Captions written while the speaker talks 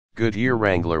Goodyear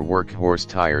Wrangler Workhorse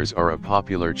tires are a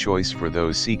popular choice for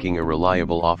those seeking a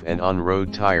reliable off- and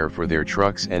on-road tire for their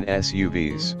trucks and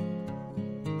SUVs.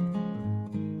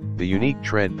 The unique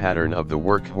tread pattern of the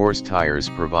Workhorse tires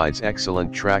provides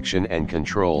excellent traction and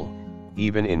control,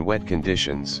 even in wet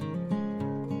conditions.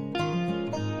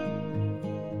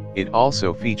 It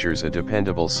also features a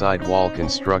dependable sidewall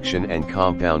construction and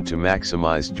compound to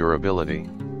maximize durability.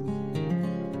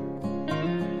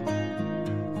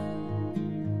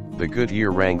 The Goodyear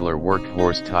Wrangler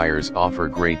Workhorse tires offer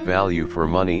great value for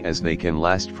money as they can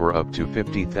last for up to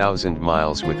 50,000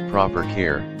 miles with proper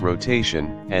care,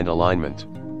 rotation, and alignment.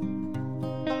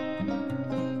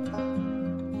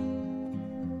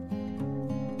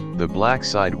 The black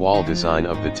sidewall design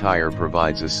of the tire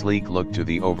provides a sleek look to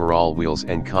the overall wheels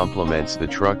and complements the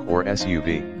truck or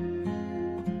SUV.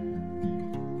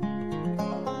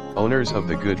 Owners of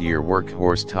the Goodyear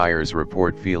Workhorse tires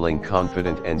report feeling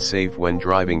confident and safe when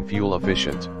driving fuel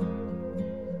efficient.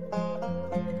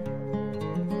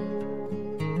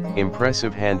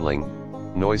 Impressive handling,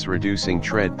 noise-reducing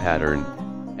tread pattern,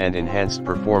 and enhanced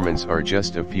performance are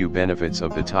just a few benefits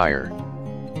of the tire.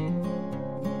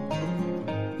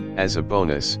 As a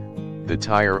bonus, the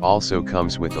tire also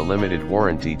comes with a limited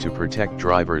warranty to protect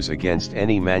drivers against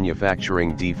any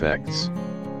manufacturing defects.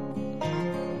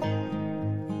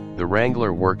 The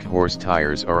Wrangler Workhorse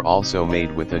tires are also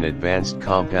made with an advanced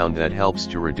compound that helps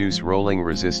to reduce rolling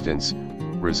resistance,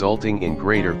 resulting in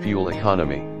greater fuel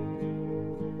economy.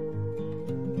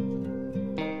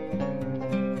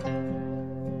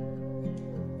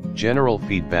 General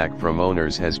feedback from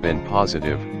owners has been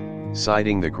positive,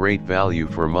 citing the great value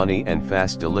for money and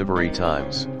fast delivery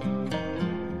times.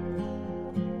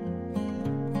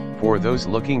 For those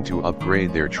looking to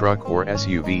upgrade their truck or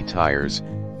SUV tires,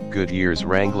 Goodyear's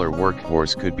Wrangler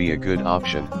Workhorse could be a good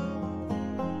option.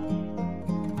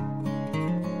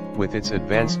 With its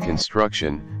advanced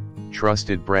construction,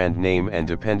 trusted brand name and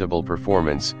dependable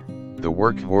performance, the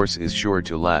Workhorse is sure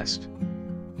to last.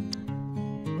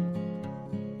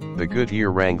 The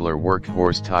Goodyear Wrangler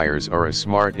Workhorse tires are a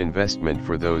smart investment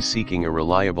for those seeking a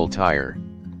reliable tire.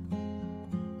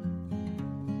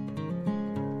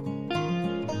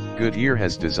 Goodyear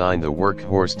has designed the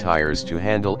Workhorse tires to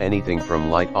handle anything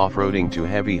from light off-roading to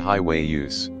heavy highway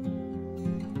use.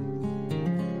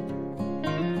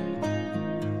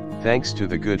 Thanks to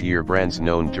the Goodyear brand's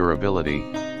known durability,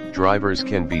 drivers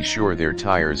can be sure their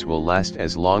tires will last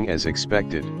as long as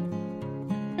expected.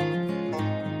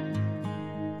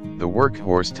 The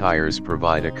Workhorse tires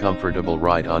provide a comfortable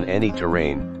ride on any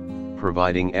terrain,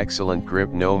 providing excellent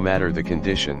grip no matter the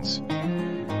conditions.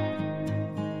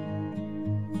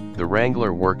 The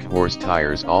Wrangler Workhorse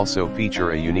tires also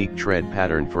feature a unique tread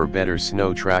pattern for better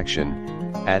snow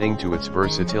traction, adding to its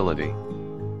versatility.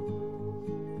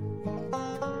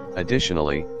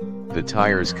 Additionally, the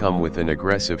tires come with an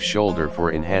aggressive shoulder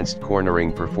for enhanced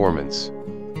cornering performance.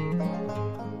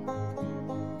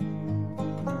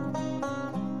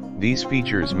 These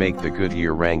features make the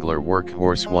Goodyear Wrangler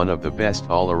Workhorse one of the best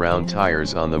all-around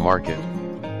tires on the market.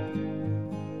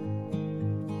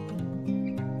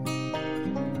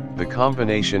 The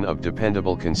combination of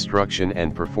dependable construction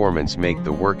and performance make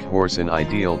the Workhorse an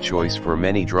ideal choice for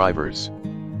many drivers.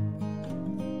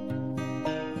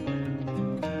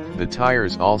 The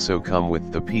tires also come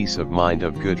with the peace of mind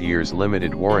of Goodyear's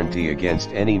limited warranty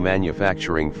against any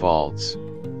manufacturing faults.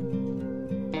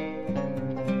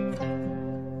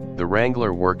 The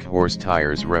Wrangler Workhorse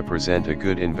tires represent a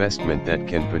good investment that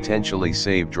can potentially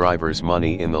save drivers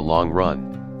money in the long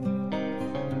run.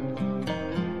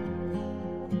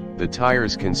 The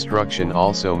tire's construction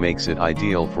also makes it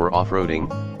ideal for off-roading,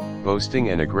 boasting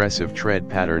an aggressive tread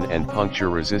pattern and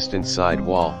puncture-resistant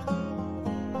sidewall.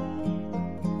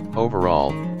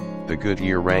 Overall, the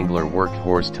Goodyear Wrangler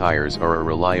Workhorse tires are a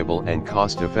reliable and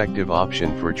cost-effective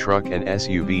option for truck and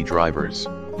SUV drivers.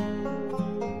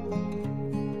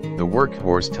 The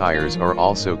Workhorse tires are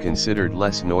also considered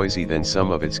less noisy than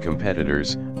some of its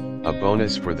competitors, a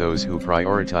bonus for those who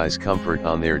prioritize comfort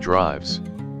on their drives.